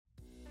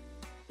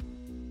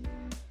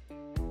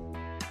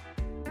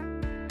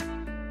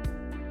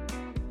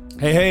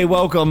Hey,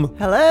 welcome.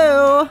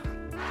 Hello.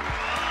 Woohoo!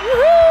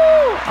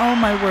 Oh,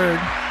 my word.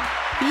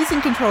 He's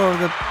in control of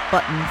the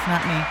buttons,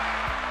 not me.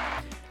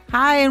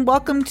 Hi, and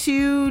welcome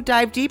to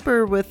Dive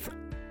Deeper with,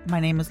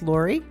 my name is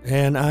Laurie.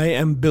 And I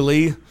am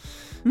Billy.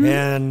 Mm-hmm.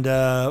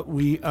 And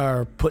we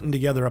are putting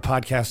together a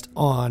podcast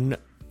on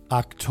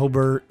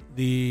for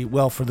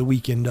the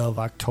weekend of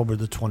October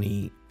the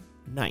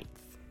 29th.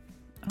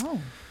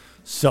 Oh.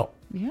 So.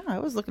 Yeah, I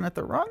was looking at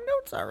the wrong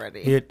notes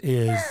already. It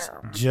is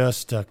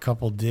just a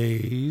couple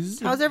days.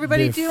 How's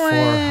everybody doing? Before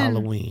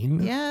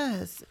Halloween.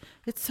 Yes.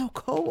 It's so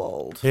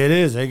cold. It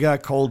is. It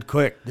got cold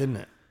quick, didn't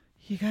it?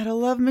 You gotta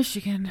love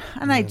Michigan.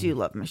 And I do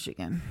love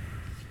Michigan.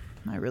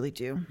 I really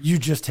do. You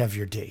just have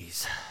your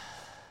days.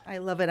 I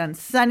love it on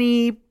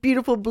sunny,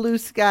 beautiful blue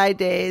sky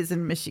days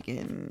in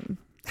Michigan.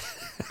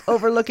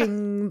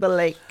 Overlooking the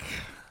lake.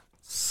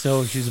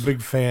 So she's a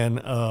big fan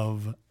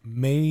of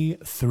May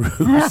through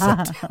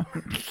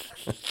September.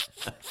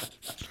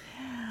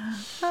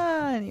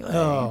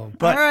 Anyway.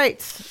 But all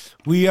right.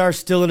 We are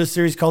still in a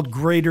series called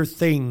Greater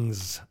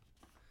Things.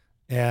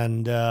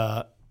 And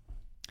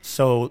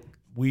so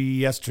we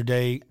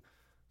yesterday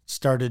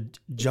started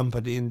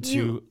jumping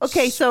into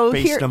so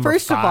space here, number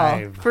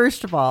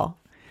first of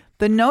all,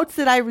 the notes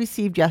that I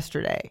received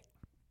yesterday,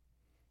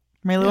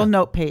 my little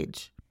note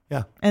page.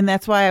 Yeah. And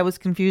that's why I was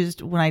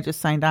confused when I just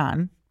signed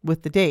on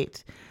with the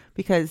date,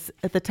 because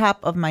at the top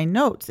of my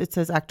notes, it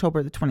says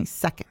October the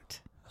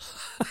 22nd.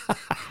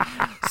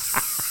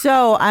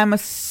 So I'm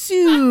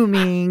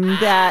assuming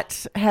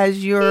that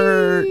has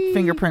your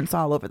fingerprints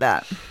all over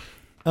that.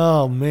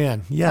 Oh,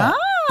 man. Yeah.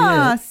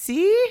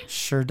 See?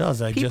 Sure does.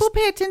 People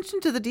pay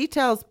attention to the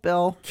details,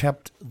 Bill.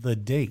 Kept the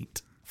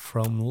date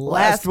from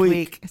last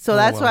week. So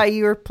that's why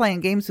you were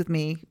playing games with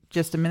me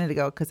just a minute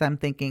ago, because I'm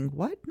thinking,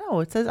 what? No,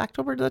 it says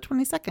October the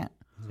 22nd.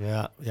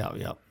 Yeah.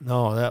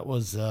 No,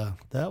 that's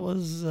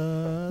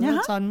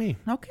on me.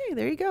 Okay,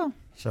 there you go.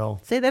 So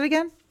say that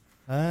again.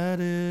 That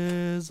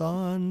is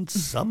on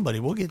somebody.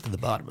 We'll get to the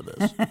bottom of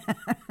this.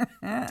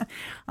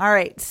 All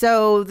right.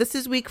 So this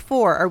is week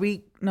 4. Are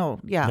we? No.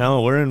 Yeah.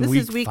 No, we're in this week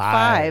 5. This is week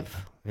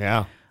 5.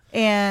 Yeah.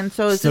 And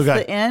so is Still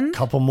this the end? A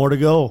couple more to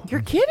go.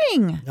 You're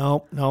kidding.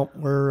 No.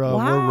 We're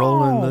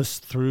rolling this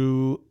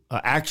through.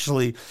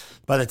 Actually,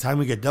 by the time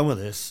we get done with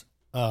this,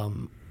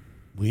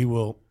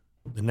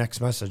 the next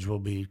message will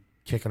be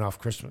kicking off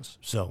Christmas.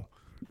 So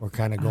we're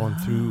kind of going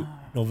through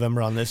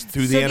November on this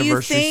through the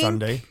anniversary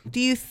Sunday. Do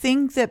you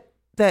think that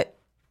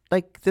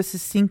like this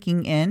is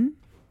sinking in?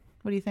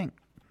 What do you think?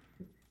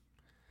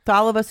 To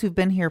all of us who've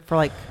been here for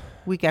like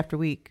week after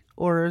week,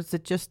 or is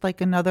it just like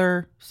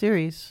another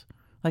series?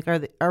 Like,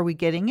 are we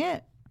getting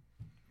it?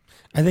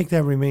 I think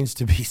that remains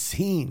to be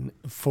seen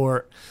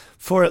for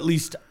at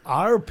least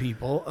our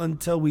people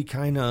until we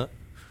kind of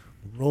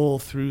roll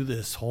through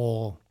this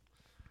whole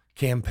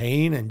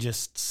campaign and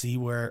just see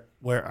where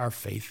our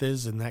faith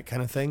is and that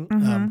kind of thing.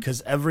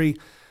 Because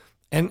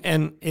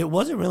and it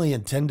wasn't really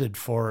intended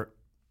for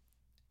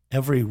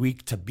every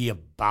week to be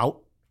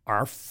about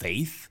our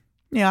faith.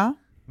 Yeah. I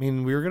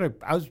mean,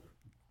 I was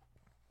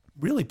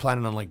really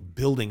planning on like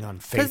building on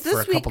faith for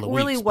a couple of weeks. This week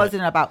really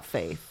wasn't about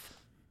faith.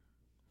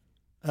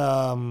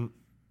 Or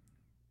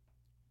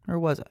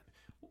was it?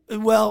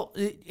 Well,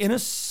 in a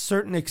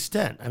certain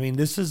extent. I mean,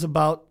 this is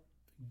about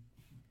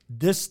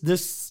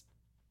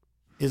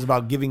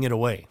giving it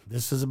away.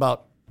 This is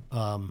about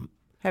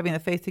having the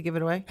faith to give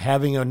it away.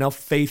 Having enough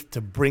faith to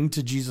bring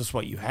to Jesus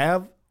what you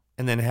have,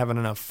 and then having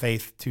enough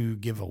faith to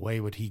give away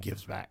what he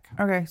gives back.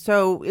 Okay,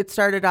 so it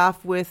started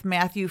off with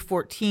Matthew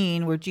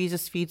 14, where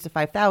Jesus feeds the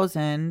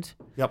 5,000.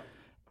 Yep.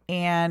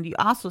 And you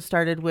also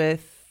started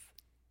with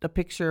the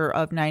picture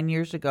of 9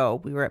 years ago.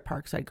 We were at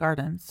Parkside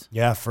Gardens.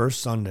 Yeah,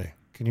 first Sunday.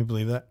 Can you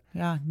believe that?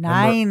 Yeah,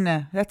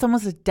 9. That's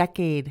almost a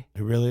decade.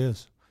 It really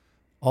is.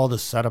 All the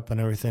setup and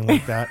everything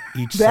like that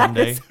each that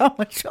Sunday. That's how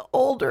much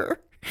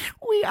older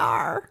we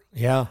are.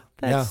 Yeah,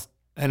 that's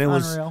and it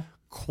unreal. Was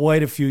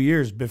quite a few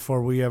years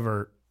before we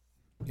ever,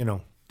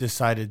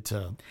 decided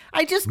to.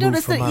 I just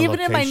noticed that even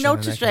in my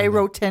notes yesterday, I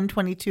wrote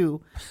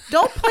 1022.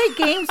 Don't play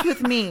games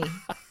with me.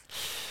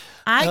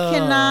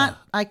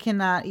 I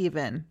cannot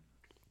even.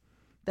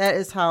 That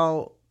is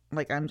how.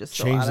 Like, I'm just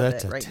so change out that of it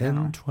to right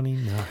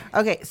 1029. Now.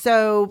 Okay,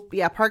 so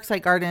yeah,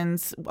 Parkside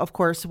Gardens, of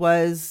course,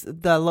 was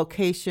the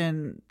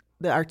location,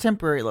 our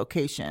temporary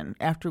location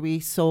after we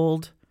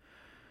sold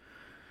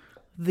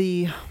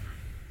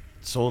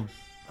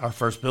our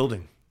first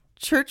building,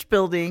 church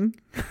building.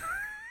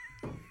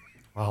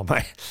 Well,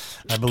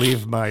 I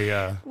believe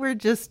my we're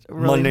just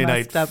really Monday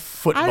night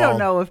football. I don't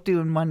know if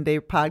doing Monday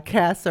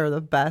podcasts are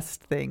the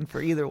best thing for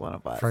either one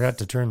of us. Forgot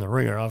to turn the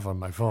ringer off on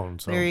my phone.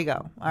 So there you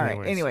go. All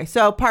right. Anyway,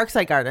 so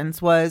Parkside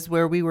Gardens was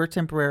where we were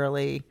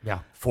temporarily. Yeah,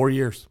 4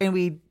 years. And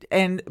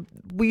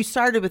we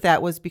started with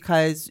that was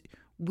because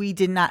we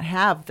did not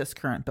have this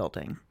current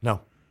building. No,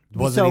 it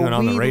wasn't even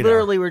on the radar. We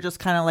literally were just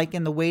kind of like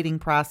in the waiting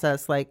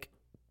process. Like,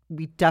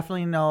 we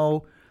definitely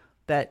know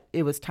that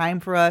it was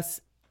time for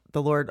us.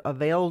 The Lord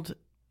availed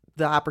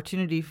the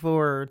opportunity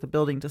for the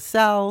building to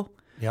sell.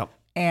 Yep.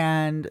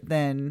 And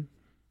then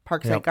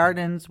Parkside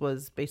Gardens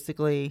was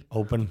basically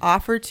open,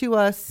 offered to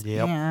us,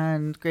 Yep.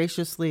 and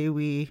graciously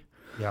we.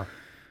 Yeah.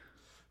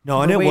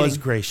 No, and it was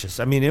gracious.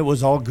 I mean, it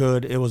was all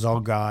good. It was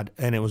all God,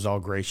 and it was all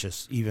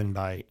gracious, even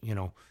by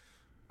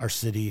our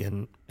city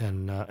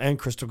and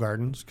Crystal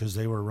Gardens, because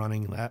they were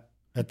running that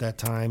at that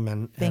time.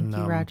 And Thank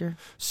you, Roger.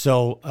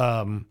 So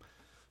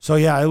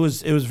yeah, it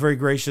was very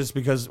gracious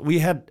because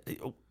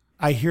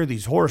I hear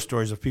these horror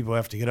stories of people who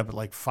have to get up at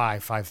like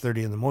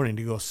 5:30 in the morning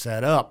to go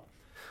set up.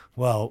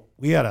 Well,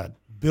 we had a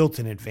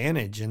built-in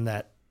advantage in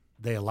that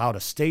they allowed a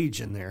stage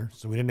in there,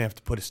 so we didn't have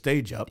to put a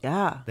stage up.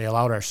 Yeah. They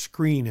allowed our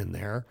screen in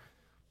there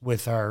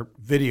with our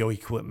video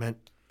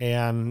equipment,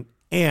 and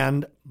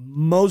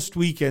most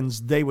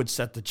weekends they would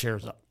set the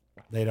chairs up.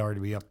 They'd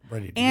already be up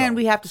ready to go. And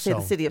we have to say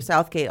the city of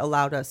Southgate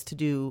allowed us to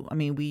do,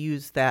 we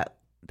used that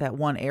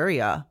one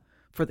area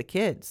for the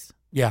kids.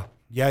 Yeah.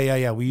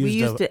 We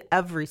used it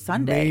every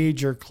Sunday.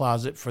 Major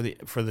closet for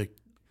the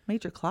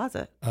Major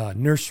closet.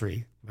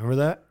 Nursery. Remember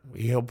that?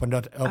 We opened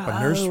up a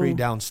nursery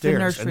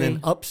downstairs, and then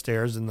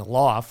upstairs in the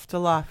loft. The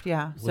loft,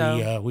 yeah.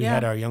 So we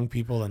had our young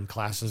people in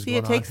classes. See,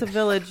 it takes a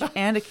village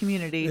and a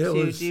community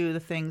to do the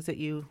things that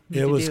you need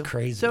to do. It was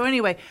crazy. So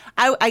anyway,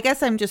 I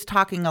guess I'm just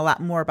talking a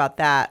lot more about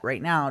that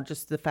right now.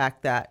 Just the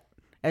fact that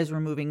as we're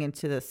moving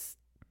into this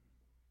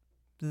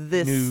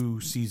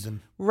new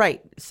season,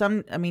 right?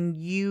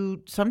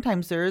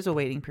 Sometimes there is a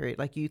waiting period.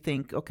 Like you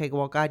think, okay,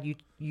 well, God,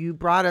 you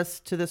brought us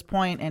to this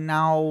point, and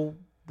now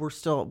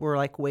we're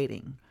like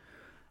waiting.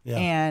 Yeah.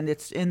 And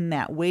it's in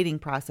that waiting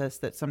process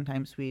that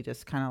sometimes we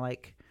just kind of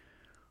like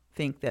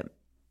think that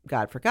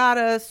God forgot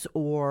us,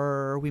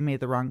 or we made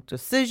the wrong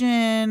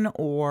decision,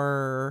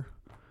 or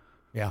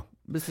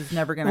this is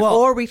never going to,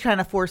 or we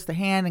kind of force the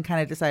hand and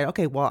kind of decide,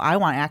 okay, well, I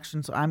want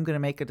action, so I'm going to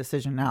make a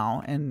decision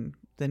now. And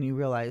then you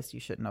realize you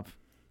shouldn't have.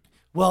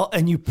 Well,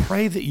 and you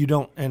pray that you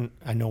don't, and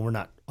I know we're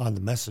not on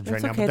the message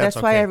right now, but that's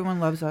why everyone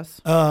loves us.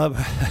 I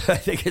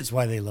think it's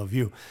why they love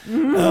you.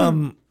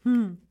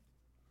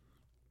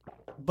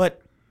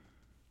 But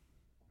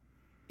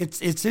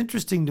it's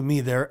interesting to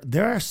me. There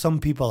are some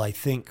people, I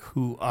think,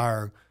 who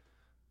are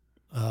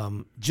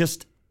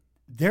just,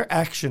 they're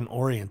action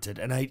oriented.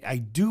 And I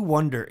do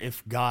wonder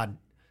if God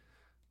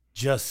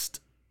just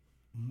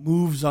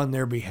moves on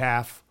their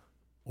behalf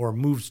or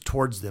moves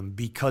towards them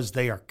because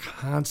they are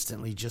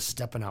constantly just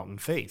stepping out in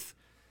faith.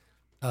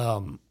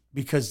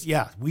 Because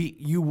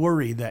you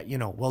worry that,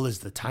 is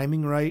the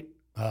timing right?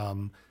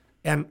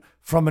 And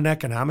from an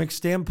economic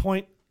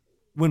standpoint,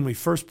 when we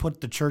first put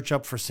the church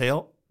up for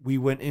sale, we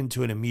went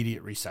into an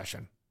immediate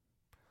recession.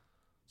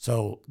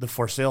 So the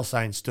for sale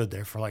sign stood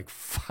there for like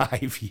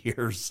 5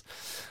 years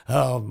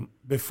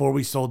before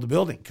we sold the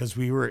building, because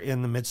we were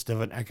in the midst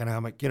of an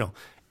economic,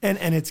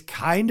 and it's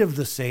kind of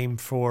the same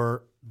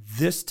for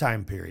this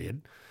time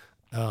period.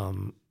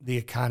 The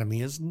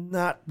economy is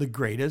not the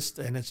greatest,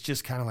 and it's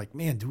just kind of like,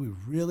 man, do we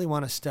really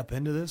want to step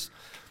into this?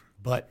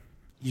 But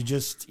you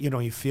just,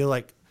 you feel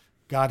like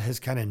God has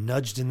kind of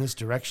nudged in this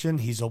direction.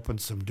 He's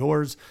opened some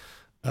doors.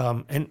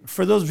 And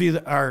for those of you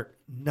that are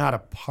not a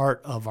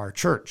part of our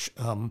church,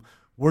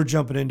 we're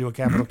jumping into a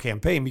capital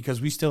campaign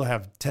because we still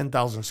have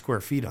 10,000 square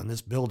feet on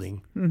this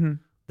building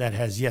that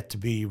has yet to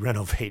be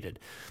renovated.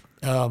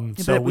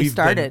 So we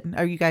started.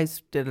 You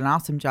guys did an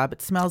awesome job.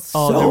 It smells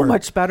so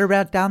much better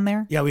down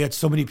there. Yeah, we had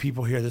so many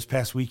people here this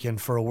past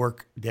weekend for a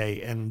work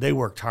day, and they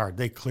worked hard.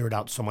 They cleared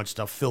out so much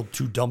stuff, filled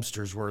 2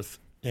 dumpsters worth.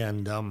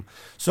 And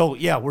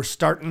we're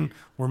starting.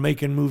 We're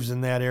making moves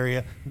in that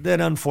area.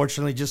 Then,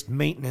 unfortunately, just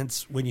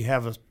maintenance. When you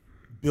have a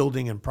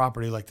building and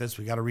property like this,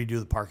 we got to redo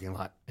the parking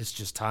lot. It's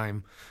just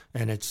time,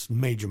 and it's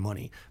major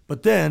money.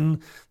 But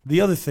then the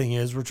other thing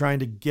is we're trying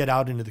to get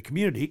out into the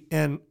community.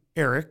 And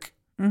Eric,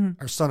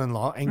 our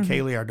son-in-law, and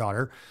Kaylee, our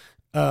daughter,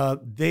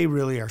 they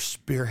really are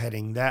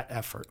spearheading that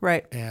effort.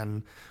 Right.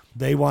 And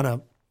they want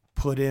to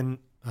put in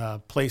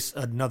place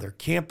another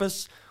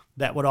campus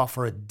that would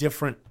offer a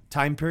different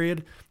time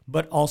period,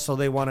 but also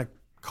they want to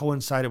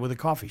coincide it with a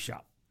coffee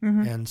shop.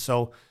 And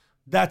so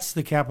that's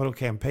the capital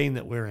campaign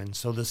that we're in.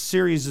 So the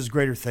series is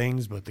Greater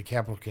Things, but the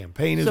capital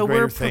campaign is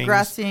Greater Things. So we're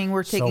progressing.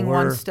 We're taking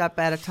one step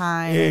at a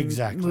time.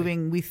 Exactly.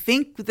 Moving. We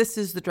think this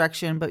is the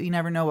direction, but you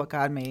never know what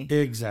God may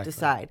exactly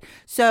decide.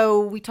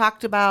 So we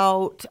talked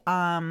about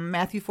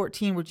Matthew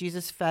 14, where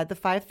Jesus fed the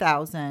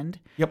 5,000.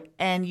 Yep.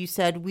 And you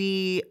said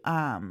you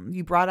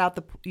brought out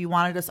you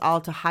wanted us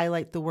all to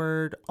highlight the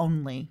word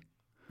only.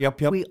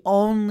 Yep. We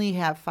only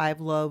have 5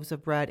 loaves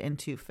of bread and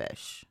 2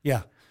 fish.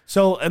 Yeah.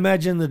 So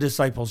imagine the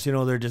disciples,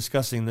 they're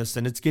discussing this,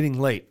 and it's getting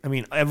late. I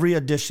mean, every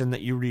edition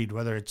that you read,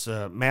 whether it's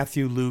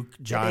Matthew, Luke,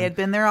 John. They had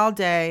been there all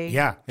day.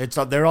 Yeah.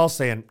 They're all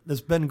saying, this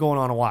has been going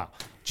on a while.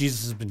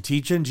 Jesus has been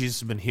teaching.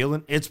 Jesus has been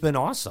healing. It's been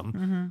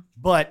awesome.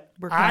 But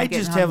I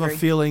just have a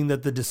feeling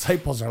that the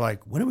disciples are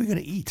like, when are we going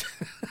to eat?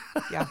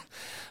 Yeah.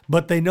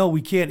 But they know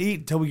we can't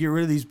eat until we get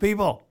rid of these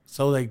people.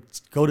 So they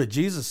go to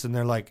Jesus, and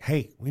they're like,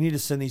 hey, we need to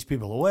send these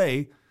people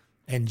away.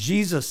 And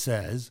Jesus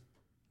says,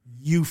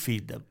 you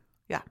feed them.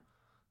 Yeah.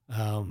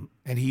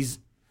 And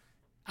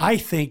I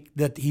think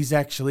that he's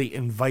actually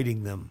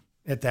inviting them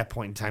at that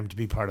point in time to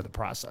be part of the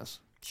process.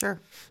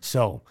 Sure.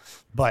 So,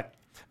 but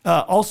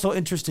also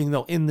interesting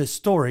though in this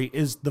story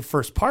is the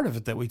first part of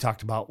it that we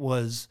talked about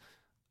was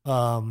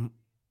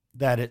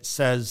that it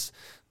says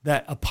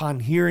that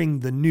upon hearing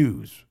the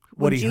news,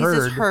 what he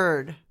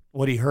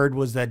heard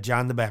was that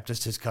John the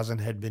Baptist, his cousin,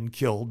 had been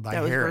killed by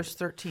Herod. That was verse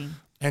 13.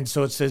 And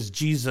so it says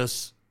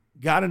Jesus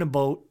got in a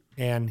boat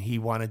and he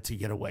wanted to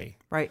get away.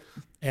 Right.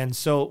 And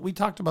so we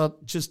talked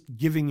about just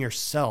giving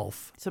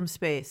yourself some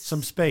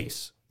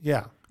space.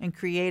 Yeah. And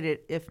create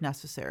it if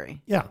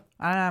necessary. Yeah.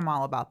 I'm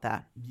all about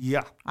that.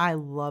 Yeah. I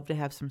love to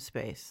have some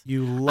space.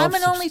 You love I'm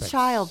an some only space.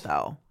 child,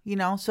 though,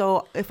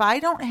 so if I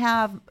don't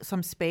have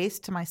some space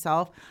to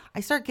myself, I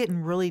start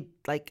getting really,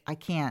 I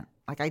can't.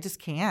 I just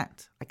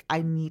can't.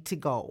 I need to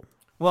go.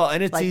 Well,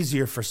 and it's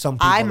easier for some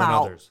people I'm than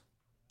out. others.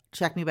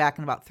 Check me back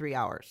in about 3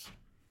 hours.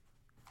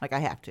 I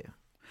have to.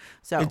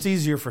 So it's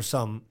easier for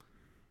some.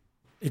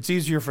 It's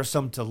easier for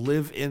some to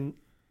live in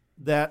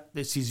that.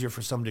 It's easier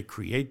for some to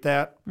create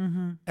that.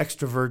 Mm-hmm.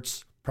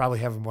 Extroverts probably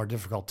have a more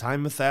difficult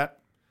time with that.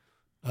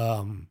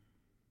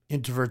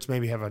 Introverts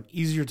maybe have an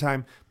easier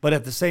time. But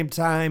at the same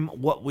time,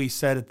 what we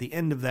said at the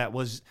end of that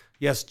was,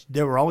 yes,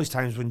 there were always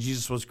times when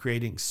Jesus was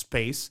creating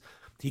space.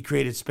 He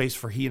created space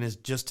for he and his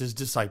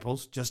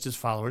disciples, just his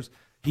followers.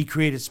 He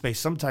created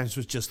space sometimes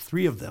with just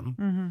 3 of them.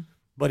 Mm-hmm.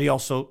 But he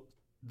also,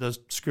 the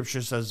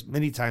scripture says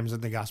many times in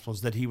the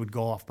Gospels that he would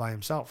go off by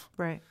himself.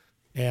 Right.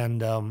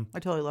 And I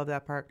totally love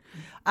that part.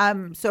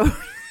 So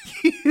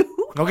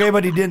okay,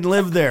 but he didn't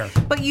live there.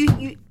 But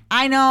you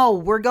I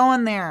know, we're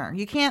going there.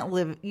 You can't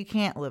live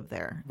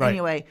there. Right.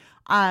 Anyway,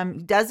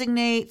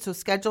 designate, so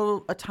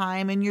schedule a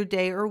time in your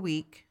day or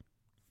week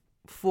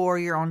for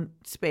your own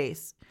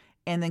space.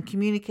 And then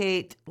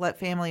communicate, let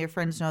family or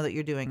friends know that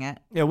you're doing it.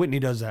 Yeah, Whitney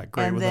does that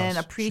great and with us. And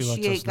then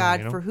appreciate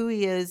God for who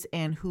he is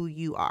and who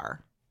you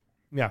are.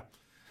 Yeah.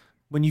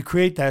 When you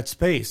create that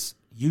space,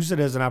 use it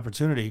as an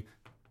opportunity.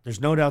 There's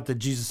no doubt that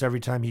Jesus,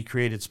 every time he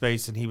created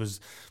space and he was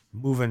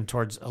moving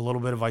towards a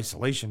little bit of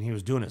isolation, he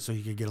was doing it so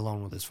he could get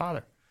alone with his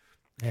Father.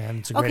 And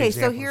it's a great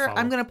example. Okay, so here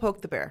I'm going to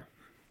poke the bear.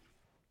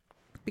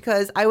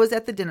 Because I was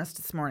at the dentist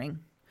this morning.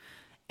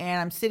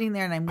 And I'm sitting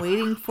there and I'm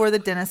waiting for the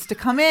dentist to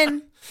come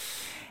in.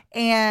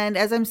 And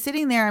as I'm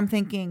sitting there, I'm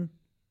thinking,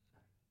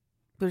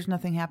 there's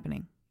nothing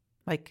happening.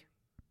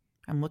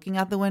 I'm looking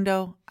out the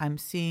window. I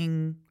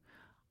see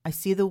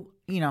the,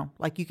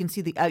 you can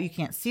see you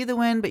can't see the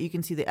wind, but you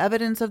can see the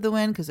evidence of the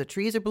wind because the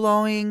trees are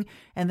blowing.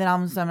 And then all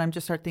of a sudden, I'm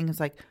just start thinking,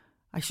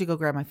 I should go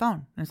grab my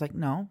phone. And it's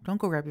no, don't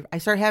go grab your phone. I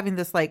start having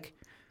this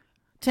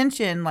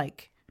tension,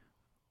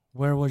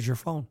 Where was your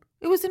phone?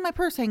 It was in my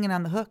purse hanging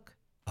on the hook.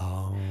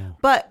 Oh.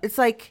 But it's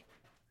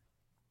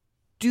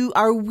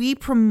are we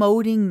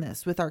promoting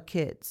this with our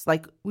kids?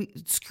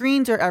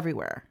 Screens are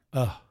everywhere.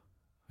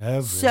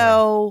 Everywhere.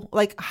 So,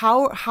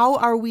 how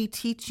are we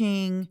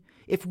teaching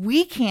if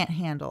we can't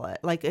handle it?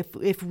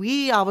 If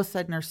we all of a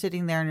sudden are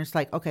sitting there and it's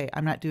okay,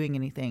 I'm not doing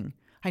anything.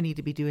 I need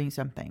to be doing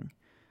something.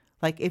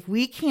 If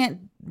we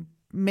can't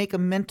make a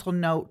mental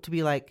note to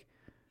be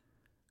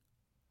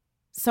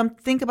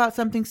think about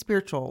something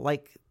spiritual,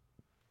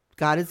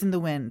 God is in the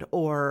wind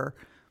or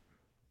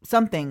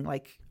something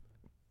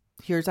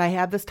I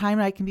have this time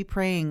I can be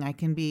praying. I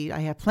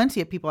have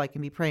plenty of people I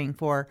can be praying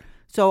for.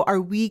 So are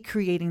we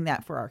creating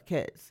that for our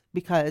kids?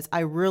 Because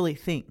I really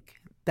think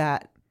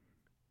that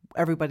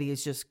everybody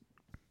is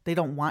they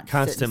don't want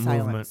constant to sit in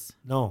movement. Silence.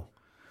 No.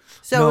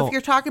 So if you're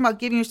talking about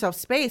giving yourself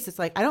space, it's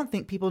I don't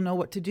think people know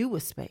what to do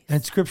with space.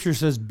 And scripture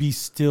says, be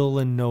still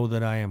and know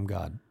that I am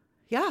God.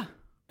 Yeah.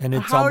 And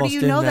it's how almost do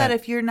you know that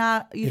if you're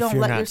not, you don't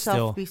let yourself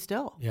still. be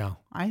still? Yeah.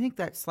 I think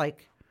that's I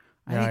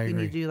think we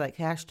need to do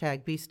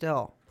hashtag be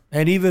still.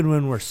 And even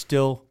when we're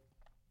still,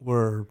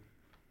 we're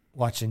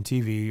watching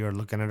TV or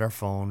looking at our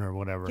phone or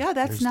whatever. Yeah,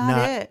 that's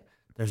not it.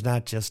 There's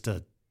not just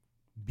a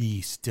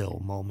be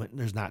still moment.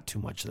 There's not too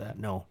much of that.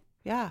 No.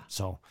 Yeah.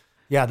 So,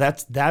 yeah,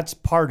 that's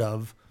part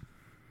of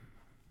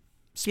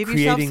give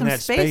creating yourself some that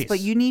space, but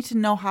you need to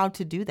know how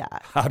to do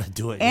that. How to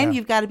do it. And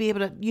you've got to be able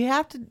to. You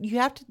have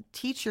to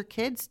teach your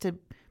kids to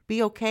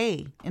be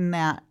okay in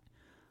that.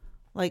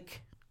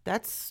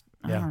 That's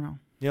I don't know.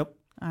 Yep.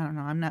 I don't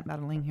know. I'm not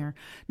meddling here.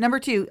 Number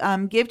 2,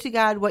 give to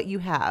God what you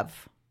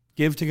have.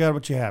 Give to God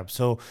what you have.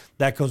 So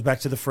that goes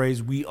back to the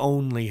phrase, we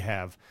only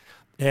have.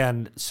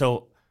 And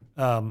so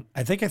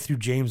I think I threw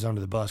James under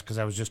the bus because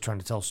I was just trying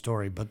to tell a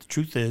story. But the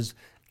truth is,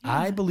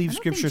 I believe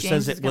Scripture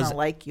says it was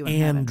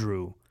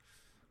Andrew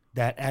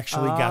that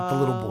actually got the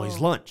little boy's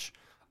lunch.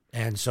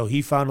 And so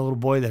he found a little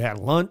boy that had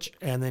lunch,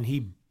 and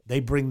then they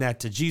bring that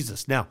to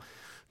Jesus. Now,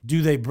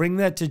 do they bring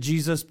that to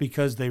Jesus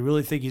because they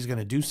really think he's going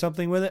to do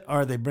something with it? Or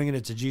are they bringing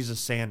it to Jesus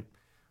saying,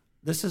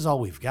 this is all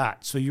we've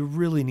got, so you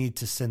really need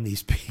to send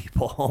these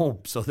people home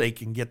so they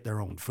can get their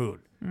own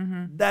food?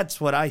 Mm-hmm. That's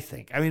what I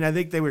think. I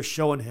think they were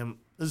showing him,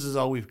 this is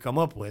all we've come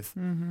up with.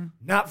 Mm-hmm.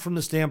 Not from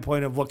the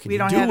standpoint of what can you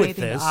do with this. We don't have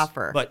anything to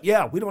offer. But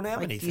yeah, we don't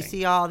have anything. You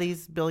see all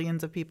these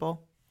billions of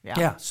people?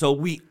 Yeah, so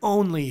we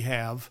only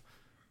have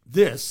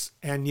this,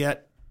 and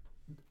yet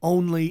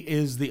only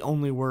is the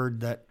only word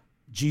that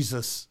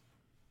Jesus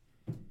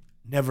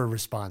never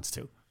responds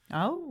to.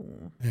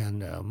 Oh.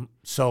 And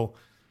so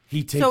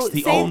he takes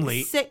the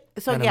only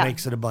and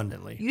makes it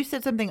abundantly. You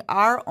said something,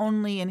 our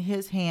only in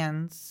his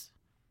hands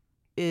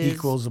is...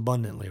 Equals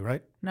abundantly,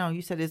 right? No,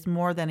 you said is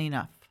more than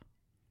enough.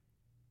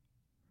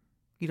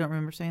 You don't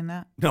remember saying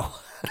that? No.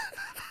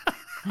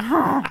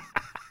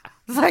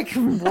 It's like,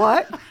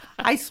 what?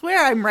 I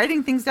swear I'm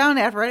writing things down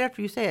right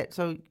after you say it.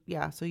 So,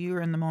 yeah, so you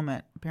were in the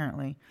moment,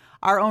 apparently.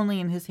 Our only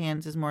in his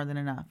hands is more than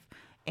enough.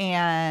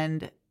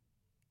 And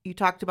you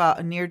talked about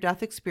a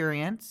near-death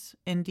experience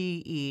in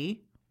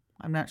DE.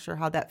 I'm not sure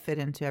how that fit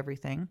into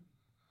everything.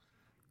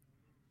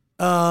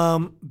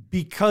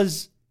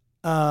 Because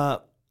I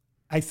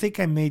think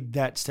I made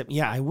that step.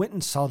 Yeah, I went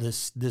and saw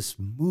this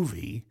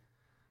movie,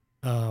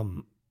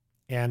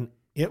 and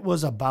it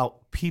was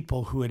about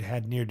people who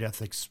had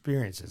near-death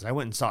experiences. I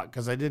went and saw it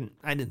because I didn't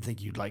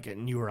think you'd like it,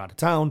 and you were out of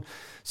town.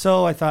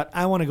 So I thought,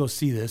 I want to go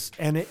see this.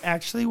 And it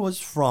actually was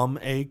from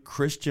a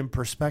Christian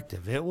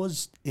perspective. It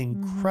was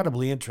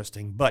incredibly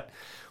interesting. But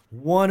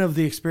one of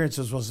the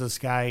experiences was this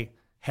guy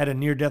had a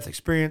near-death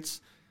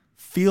experience,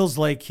 feels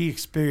like he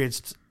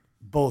experienced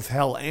both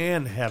hell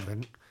and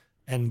heaven,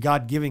 and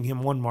God giving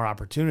him one more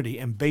opportunity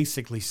and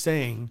basically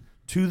saying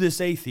to this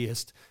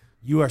atheist,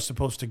 you are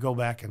supposed to go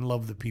back and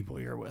love the people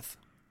you're with.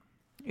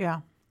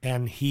 Yeah.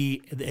 And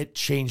it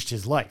changed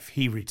his life.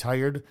 He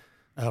retired,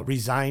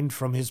 resigned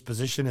from his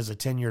position as a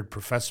tenured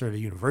professor at a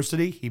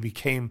university. He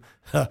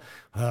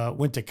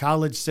went to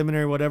college,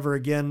 seminary, whatever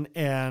again,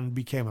 and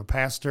became a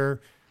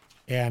pastor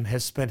and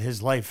has spent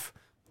his life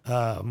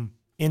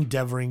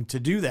endeavoring to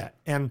do that.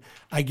 And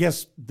I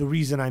guess the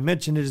reason I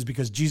mentioned it is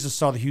because Jesus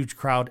saw the huge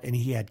crowd and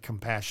he had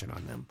compassion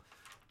on them.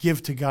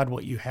 Give to God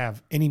what you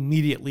have. And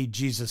immediately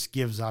Jesus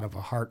gives out of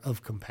a heart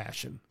of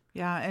compassion.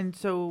 Yeah, and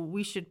so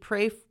we should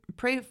pray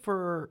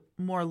for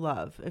more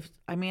love.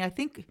 I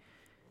think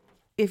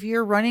if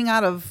you're running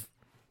out of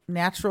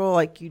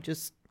natural,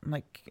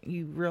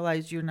 you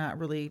realize you're not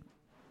really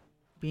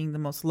being the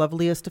most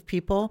loveliest of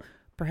people,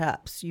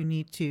 perhaps you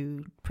need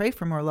to pray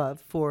for more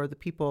love for the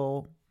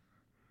people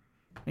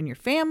in your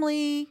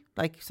family.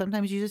 Like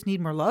sometimes you just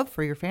need more love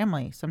for your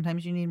family.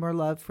 Sometimes you need more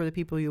love for the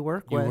people you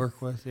work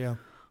with. Yeah.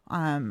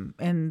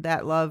 And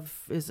that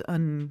love is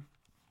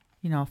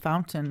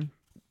fountain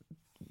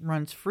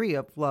runs free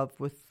of love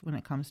when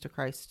it comes to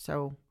Christ.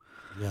 So,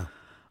 yeah.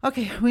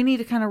 Okay, we need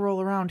to kind of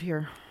roll around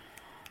here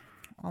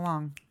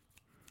along.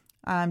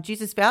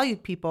 Jesus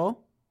valued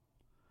people.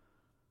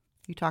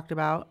 You talked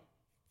about.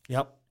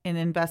 Yep. And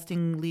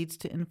investing leads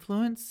to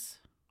influence.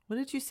 What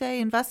did you say?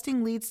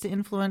 Investing leads to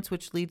influence,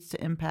 which leads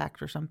to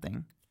impact or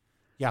something.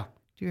 Yeah.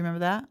 Do you remember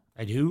that?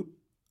 I do.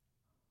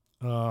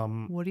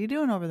 What are you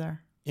doing over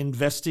there?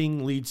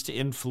 Investing leads to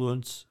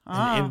influence,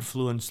 and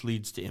influence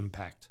leads to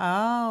impact.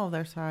 Oh,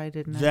 that's how I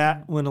didn't know.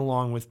 That went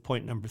along with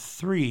point number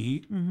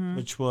 3,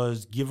 which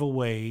was give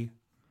away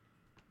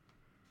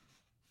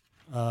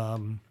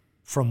from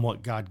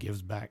what God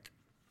gives back.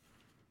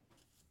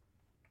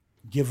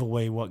 Give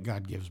away what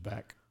God gives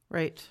back.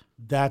 Right.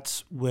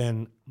 That's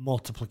when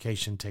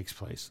multiplication takes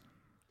place.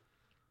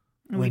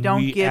 And we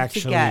don't give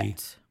to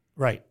get.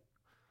 Right.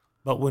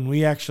 But when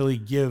we actually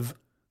give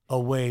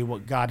away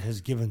what God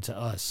has given to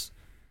us,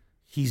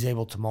 he's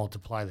able to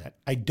multiply that.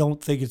 I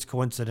don't think it's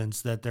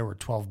coincidence that there were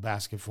 12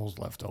 basketfuls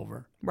left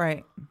over.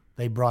 Right.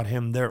 They brought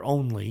him their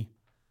only.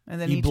 And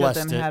then each of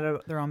them had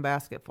their own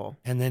basketful.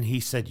 And then he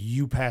said,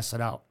 you pass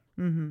it out.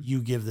 Mm-hmm.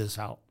 You give this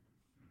out.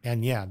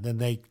 And yeah, then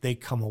they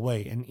come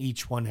away and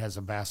each one has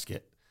a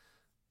basket.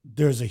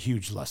 There's a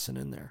huge lesson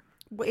in there.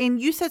 And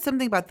you said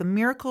something about the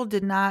miracle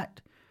did not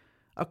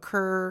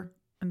occur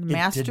in the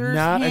master's hands?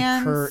 It did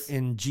not occur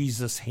in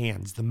Jesus'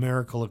 hands. The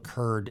miracle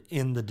occurred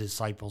in the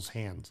disciples'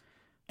 hands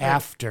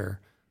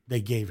after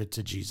they gave it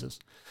to Jesus.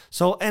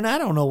 So, and I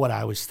don't know what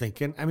I was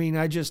thinking. I mean,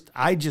 I just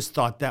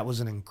thought that was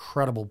an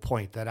incredible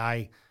point that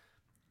I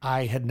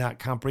had not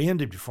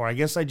comprehended before. I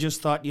guess I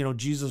just thought,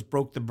 Jesus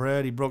broke the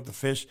bread, he broke the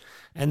fish,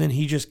 and then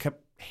he just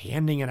kept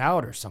handing it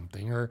out or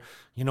something, or,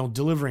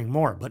 delivering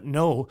more. But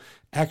no,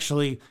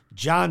 actually,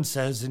 John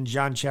says in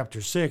John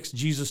chapter 6,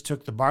 Jesus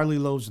took the barley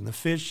loaves and the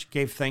fish,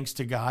 gave thanks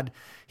to God.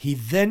 He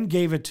then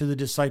gave it to the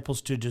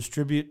disciples to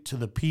distribute to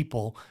the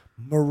people.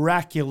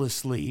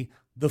 Miraculously,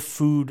 the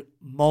food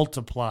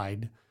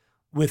multiplied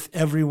with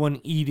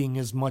everyone eating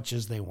as much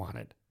as they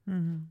wanted.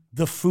 Mm-hmm.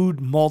 The food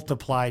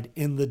multiplied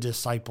in the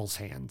disciples'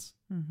 hands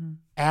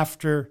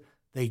after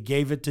they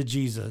gave it to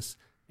Jesus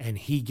and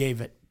he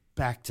gave it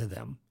back to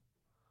them.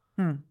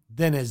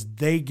 Then as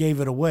they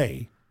gave it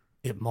away,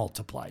 it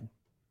multiplied.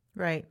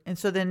 Right. And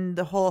so then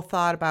the whole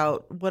thought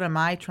about what am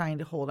I trying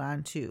to hold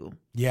on to?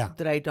 Yeah.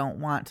 That I don't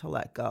want to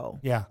let go.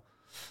 Yeah.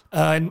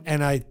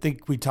 And I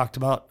think we talked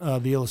about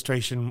the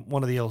illustration.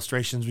 One of the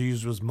illustrations we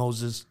used was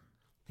Moses.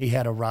 He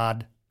had a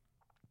rod.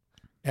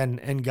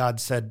 And God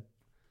said,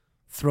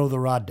 throw the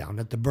rod down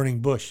at the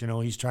burning bush.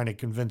 He's trying to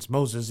convince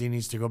Moses he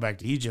needs to go back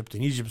to Egypt.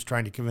 And Egypt's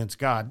trying to convince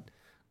God,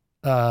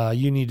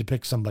 you need to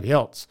pick somebody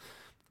else.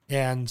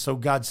 And so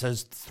God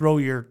says, throw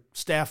your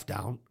staff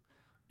down.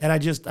 And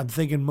I'm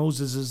thinking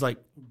Moses is like,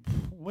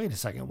 wait a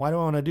second, why do I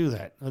want to do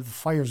that? The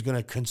fire's going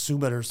to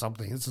consume it or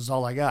something. This is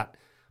all I got.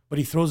 But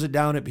he throws it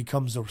down. It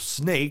becomes a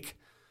snake.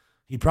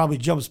 He probably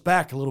jumps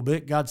back a little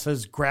bit. God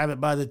says, grab it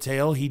by the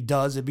tail. He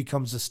does. It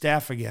becomes a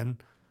staff again.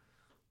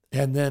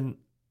 And then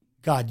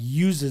God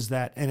uses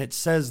that. And it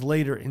says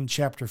later in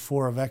chapter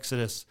 4 of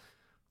Exodus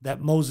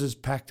that Moses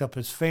packed up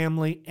his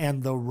family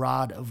and the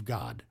rod of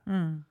God.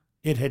 Mm.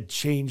 It had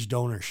changed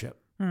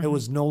ownership. Mm-hmm. It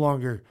was no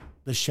longer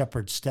the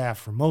shepherd's staff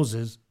for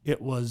Moses.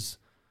 It was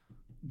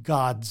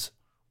God's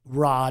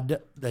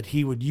rod that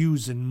he would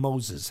use in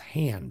Moses'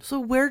 hand.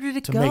 So where did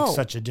it go? To make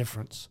such a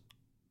difference.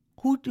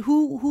 Who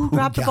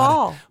dropped the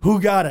ball?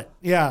 Who got it?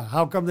 Yeah.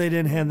 How come they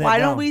didn't hand that down? Why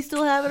don't we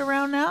still have it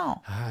around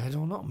now? I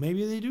don't know.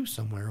 Maybe they do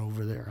somewhere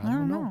over there. I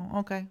don't know.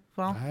 Okay.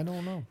 Well, I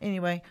don't know.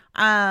 Anyway,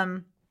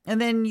 and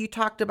then you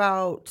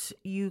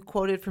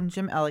quoted from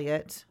Jim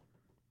Elliot.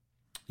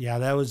 Yeah,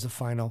 that was the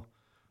final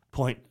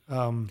point.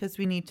 Because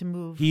we need to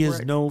move. He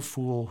is no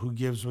fool who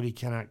gives what he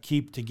cannot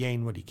keep to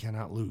gain what he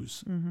cannot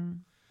lose. Mm-hmm.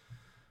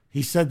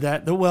 He said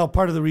that. Well,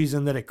 part of the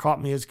reason that it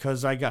caught me is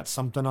because I got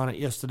something on it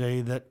yesterday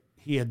that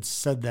he had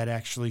said that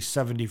actually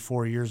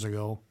 74 years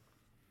ago,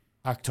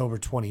 October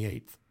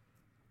 28th,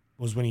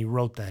 was when he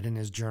wrote that in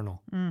his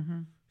journal.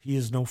 Mm-hmm. He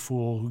is no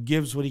fool who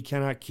gives what he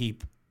cannot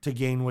keep to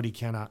gain what he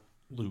cannot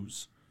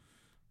lose.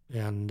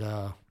 And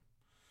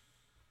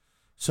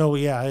so,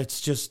 yeah,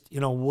 it's just,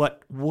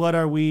 what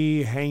are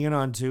we hanging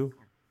on to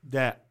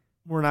that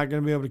we're not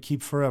going to be able to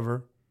keep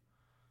forever?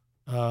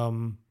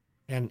 And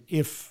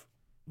if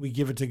we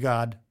give it to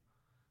God,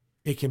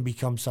 it can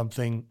become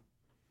something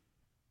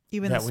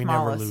even that we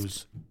never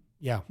lose.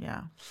 Yeah.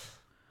 Yeah.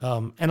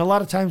 And a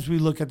lot of times we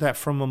look at that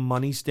from a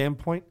money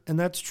standpoint, and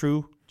that's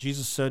true.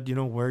 Jesus said,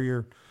 where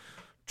your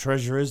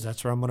treasure is,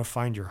 that's where I'm going to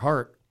find your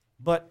heart.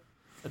 But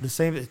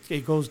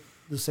it goes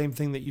the same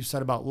thing that you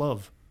said about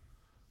love.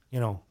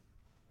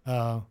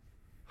 How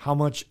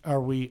much are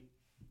we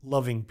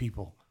loving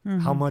people? Mm-hmm.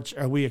 How much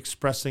are we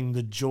expressing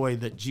the joy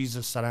that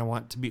Jesus said, I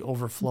want to be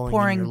overflowing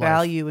pouring in your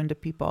value life? Into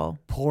people.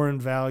 Pouring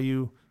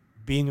value,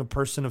 being a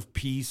person of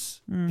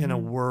peace mm-hmm. in a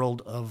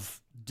world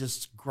of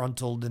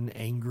disgruntled and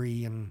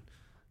angry and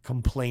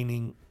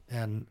complaining.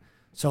 And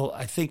so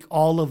I think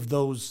all of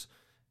those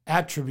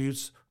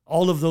attributes,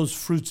 all of those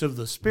fruits of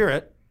the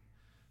Spirit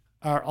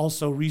are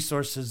also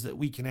resources that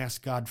we can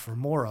ask God for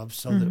more of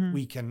so mm-hmm. that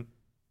we can,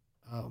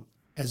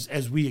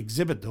 as we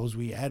exhibit those,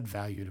 we add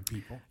value to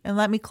people. And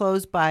let me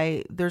close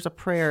by, there's a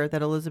prayer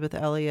that Elizabeth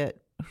Elliot,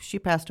 she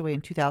passed away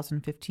in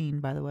 2015,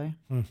 by the way.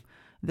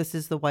 This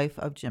is the wife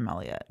of Jim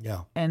Elliot.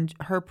 Yeah. And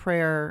her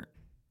prayer,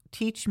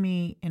 teach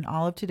me in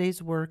all of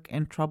today's work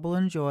and trouble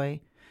and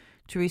joy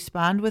to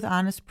respond with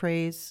honest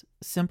praise,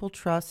 simple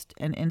trust,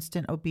 and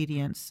instant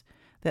obedience,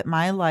 that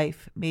my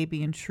life may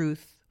be in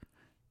truth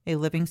a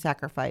living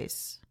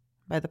sacrifice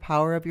by the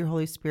power of your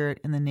Holy Spirit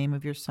in the name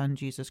of your Son,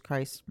 Jesus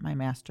Christ, my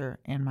master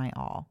and my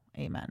all.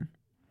 Amen.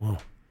 Wow.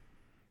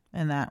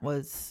 And that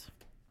was,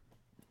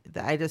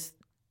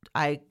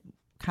 I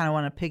kind of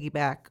want to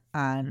piggyback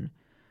on,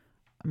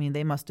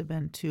 they must have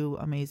been two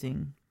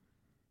amazing.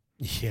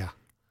 Yeah.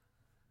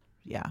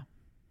 Yeah.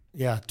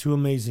 Yeah, two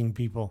amazing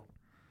people.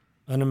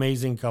 An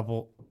amazing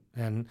couple.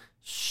 And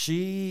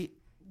they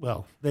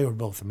were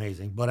both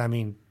amazing. But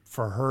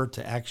for her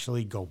to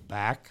actually go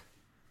back.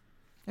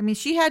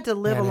 She had to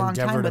live a long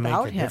time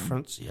without him.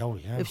 Difference. Oh,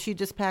 yeah. If she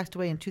just passed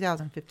away in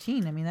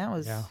 2015, that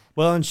was. Yeah.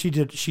 Well, and she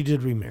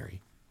did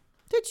remarry.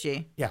 Did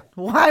she? Yeah.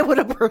 Why would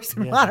a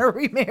person want to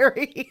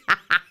remarry?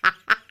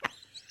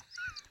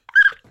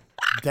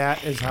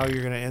 That is how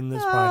you're going to end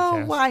this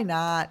podcast. Why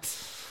not?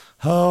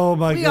 Oh,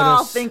 my goodness. We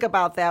all think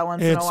about that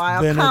once in a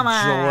while. It's been Come a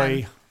on.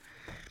 joy.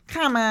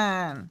 Come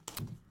on.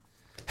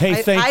 Hey,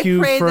 thank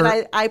you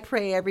for... I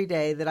pray every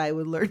day that I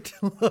would learn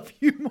to love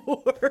you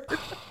more.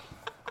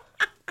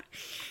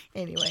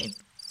 Anyway.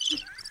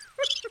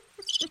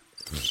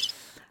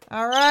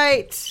 All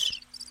right.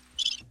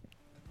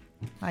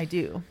 I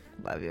do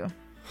love you.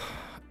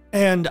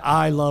 And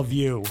I love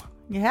you.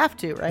 You have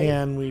to, right?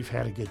 And we've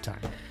had a good time.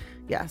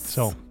 Yes.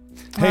 So,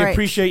 hey,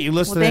 appreciate you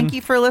listening. Well, thank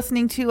you for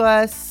listening to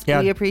us.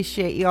 Yeah. We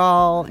appreciate you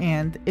all.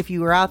 And if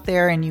you were out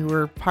there and you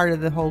were part of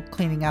the whole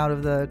cleaning out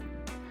of the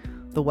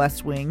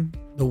West Wing.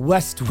 The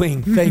West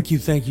Wing. Thank you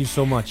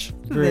so much.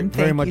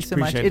 Very much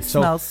appreciate it. It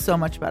smells so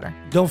much better.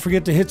 Don't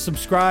forget to hit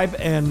subscribe,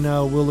 and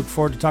we'll look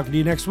forward to talking to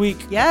you next week.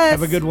 Yes.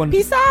 Have a good one.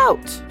 Peace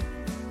out.